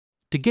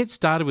To get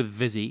started with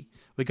Vizzie,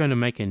 we're going to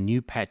make a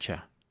new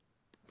patcher.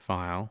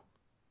 File,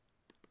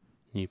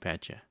 new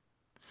patcher.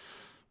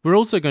 We're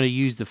also going to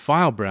use the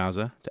file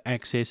browser to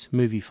access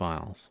movie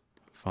files.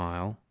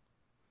 File,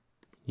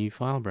 new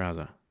file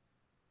browser.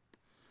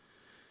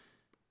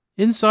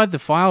 Inside the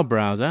file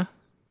browser,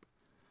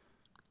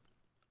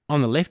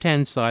 on the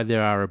left-hand side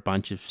there are a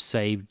bunch of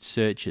saved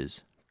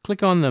searches.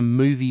 Click on the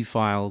movie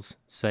files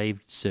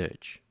saved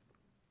search.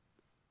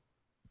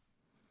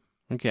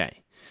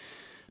 Okay.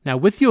 Now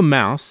with your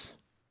mouse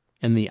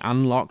in the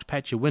unlocked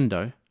patcher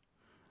window,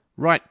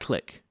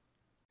 right-click.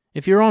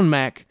 If you're on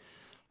Mac,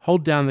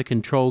 hold down the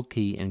Control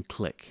key and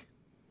click.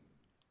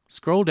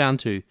 Scroll down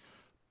to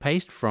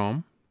Paste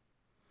From,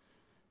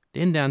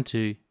 then down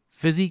to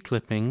Vizzie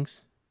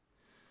Clippings,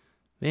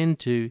 then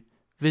to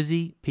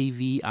Vizzie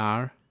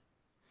PVR,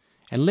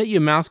 and let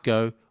your mouse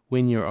go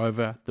when you're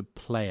over the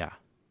player.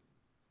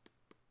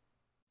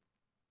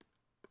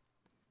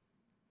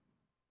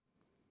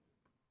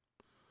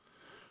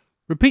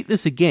 Repeat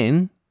this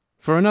again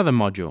for another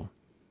module.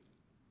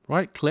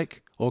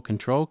 Right-click or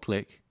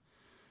Control-click,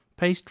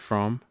 Paste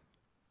From,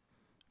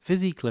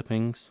 Vizzie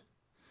Clippings.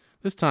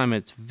 This time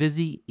it's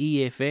Vizzie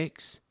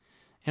EFX,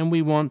 and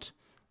we want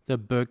the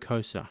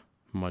Berkosa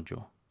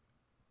module.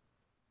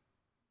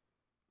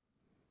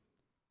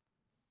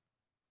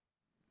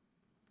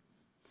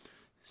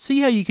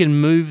 See how you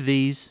can move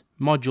these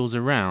modules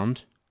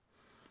around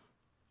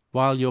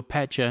while your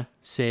patcher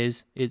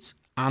says it's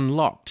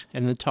unlocked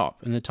in the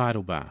top in the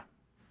title bar.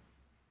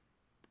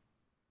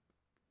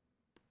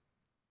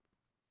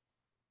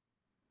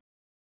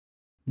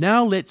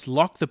 Now let's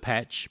lock the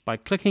patch by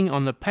clicking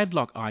on the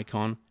padlock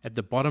icon at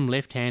the bottom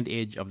left-hand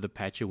edge of the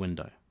patcher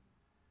window.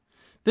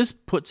 This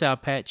puts our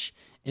patch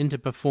into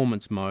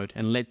performance mode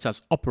and lets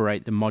us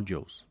operate the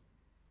modules.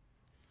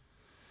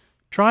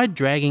 Try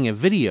dragging a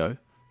video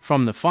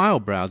from the file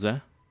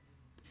browser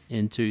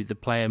into the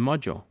player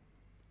module.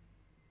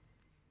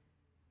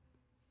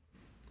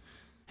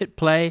 Hit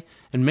play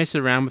and mess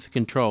around with the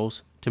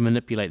controls to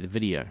manipulate the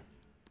video.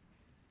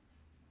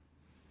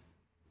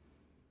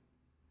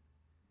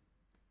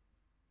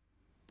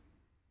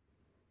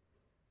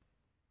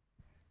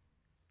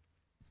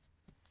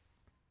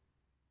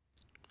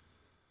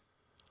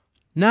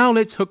 Now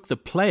let's hook the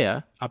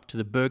player up to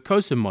the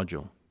Berkosa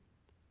module.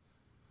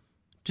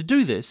 To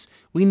do this,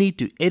 we need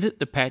to edit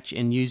the patch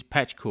and use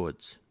patch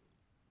cords.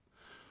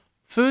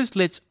 First,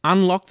 let's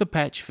unlock the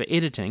patch for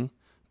editing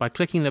by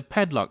clicking the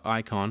padlock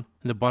icon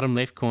in the bottom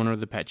left corner of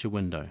the patcher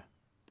window.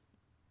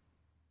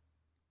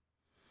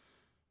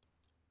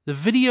 The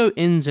video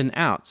ins and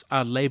outs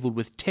are labelled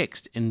with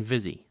text in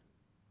Vizzie.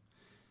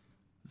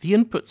 The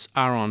inputs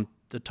are on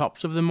the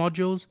tops of the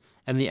modules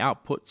and the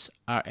outputs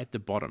are at the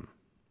bottom.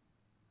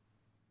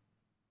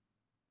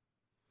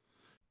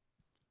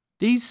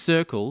 These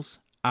circles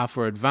are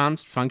for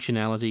advanced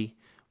functionality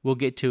we'll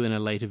get to in a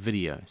later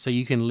video, so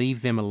you can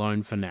leave them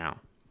alone for now.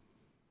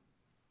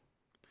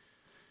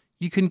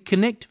 You can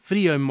connect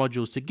video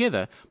modules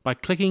together by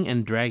clicking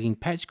and dragging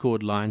patch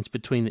cord lines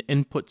between the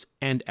inputs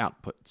and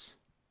outputs.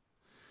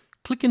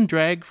 Click and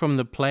drag from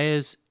the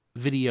player's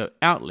video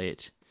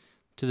outlet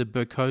to the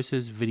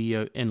Berkosa's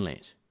video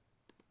inlet.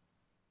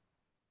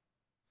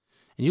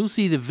 And you'll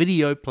see the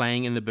video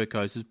playing in the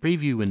Berkosa's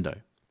preview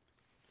window.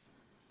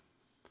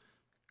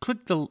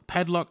 Click the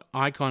padlock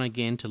icon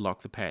again to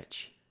lock the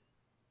patch.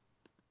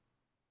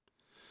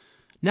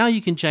 Now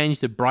you can change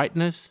the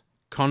brightness,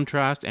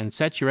 contrast and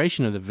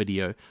saturation of the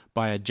video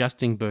by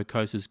adjusting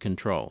Berkosa's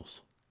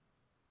controls.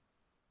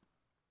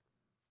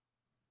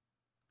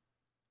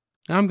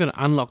 Now I'm going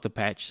to unlock the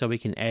patch so we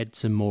can add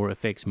some more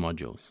effects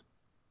modules.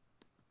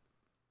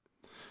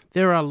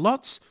 There are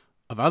lots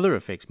of other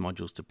effects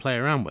modules to play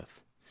around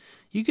with.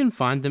 You can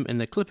find them in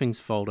the clippings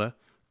folder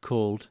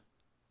called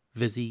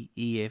Vizzie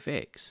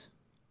EFX.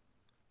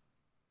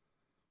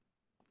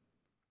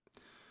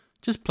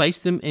 Just place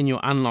them in your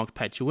unlocked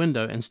patcher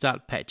window and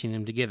start patching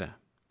them together.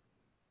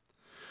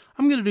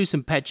 I'm going to do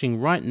some patching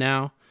right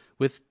now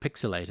with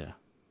Pixelator.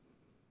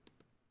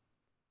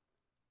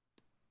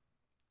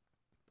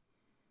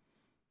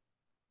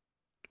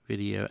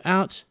 Video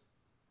out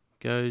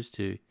goes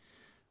to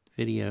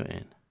video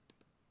in.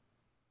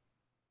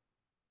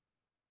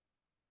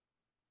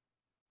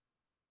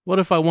 What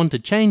if I want to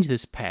change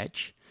this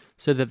patch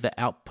so that the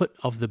output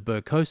of the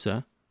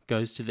Berkosa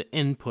goes to the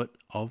input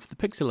of the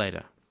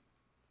Pixelator?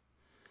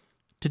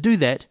 To do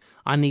that,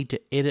 I need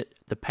to edit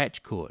the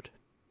patch cord.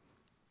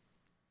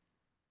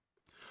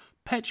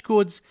 Patch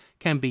cords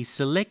can be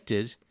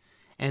selected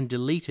and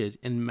deleted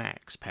in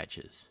Mac's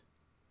patches.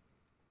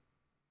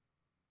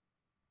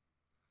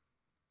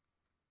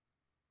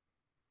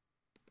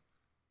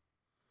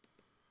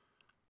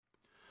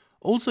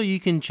 Also, you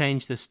can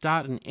change the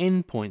start and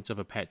end points of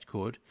a patch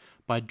cord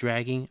by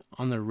dragging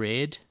on the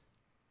red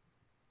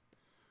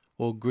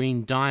or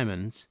green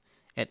diamonds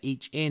at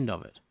each end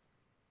of it.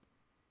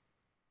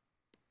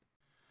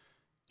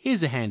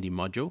 Here's a handy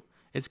module.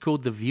 It's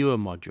called the Viewer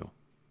module.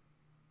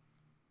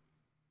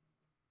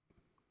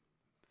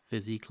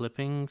 Vizzie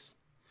Clippings,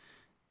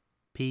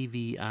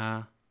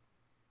 PVR,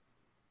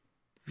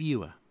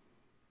 Viewer.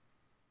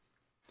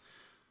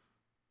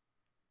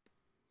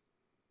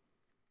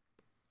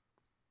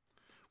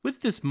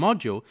 With this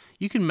module,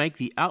 you can make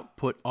the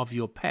output of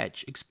your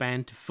patch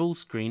expand to full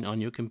screen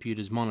on your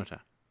computer's monitor.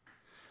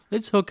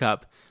 Let's hook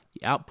up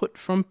the output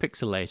from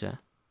Pixelator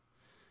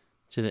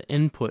to the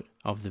input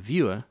of the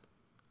viewer.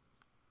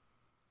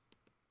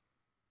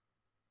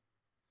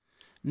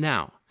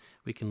 Now,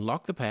 we can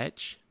lock the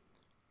patch,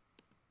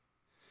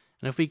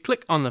 and if we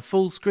click on the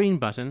full screen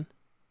button,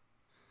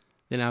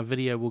 then our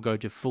video will go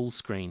to full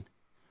screen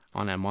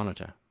on our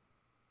monitor.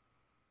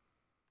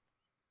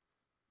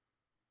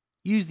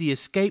 Use the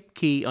escape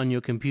key on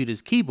your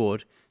computer's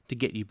keyboard to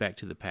get you back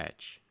to the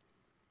patch.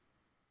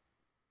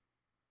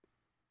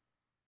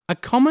 A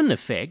common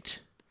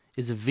effect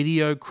is a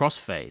video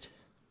crossfade.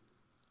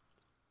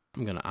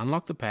 I'm going to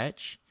unlock the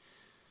patch,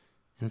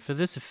 and for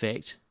this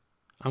effect,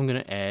 I'm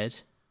going to add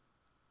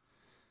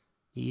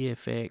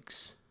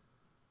EFX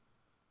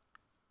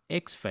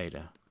X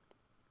fader.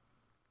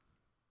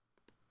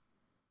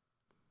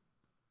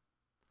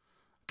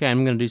 Okay,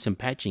 I'm going to do some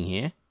patching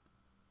here.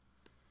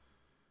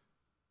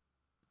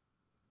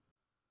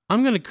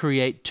 I'm going to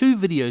create 2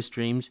 video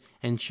streams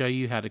and show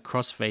you how to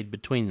crossfade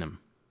between them.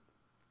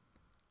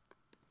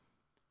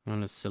 I'm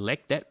going to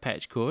select that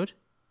patch cord.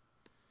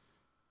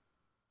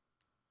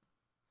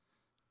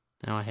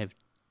 Now I have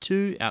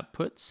 2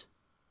 outputs.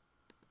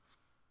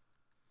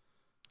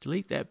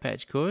 Delete that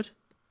patch cord.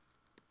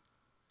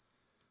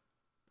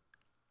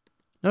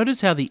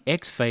 Notice how the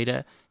X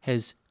fader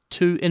has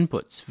 2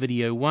 inputs,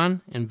 video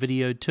 1 and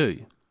video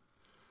 2.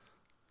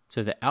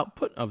 So the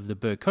output of the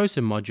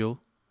Bercosa module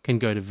can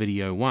go to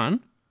video 1,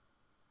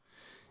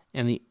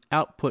 and the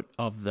output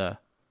of the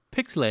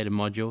Pixelator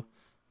module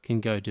can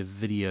go to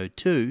video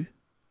 2.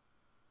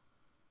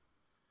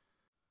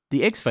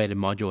 The X-Fader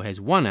module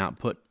has 1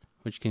 output,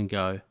 which can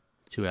go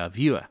to our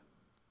viewer.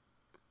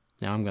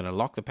 Now I'm going to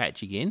lock the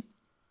patch again.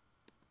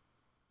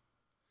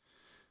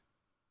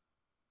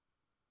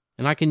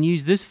 And I can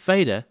use this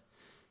fader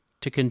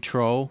to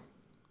control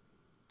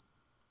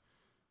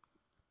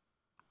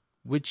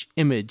which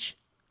image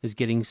is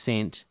getting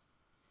sent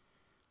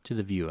to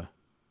the viewer.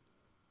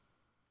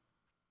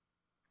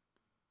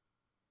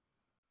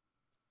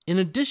 In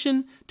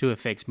addition to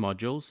effects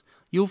modules,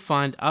 you'll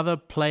find other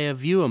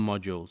player-viewer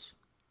modules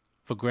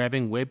for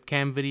grabbing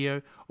webcam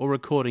video or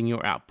recording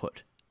your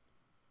output.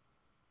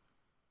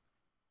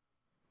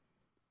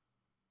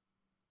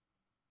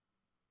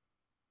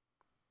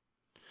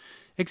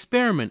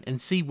 Experiment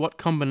and see what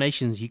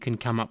combinations you can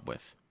come up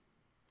with.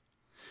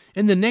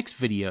 In the next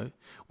video,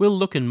 we'll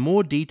look in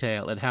more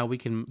detail at how we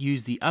can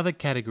use the other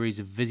categories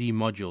of Vizzie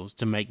modules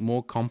to make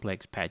more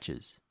complex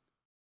patches.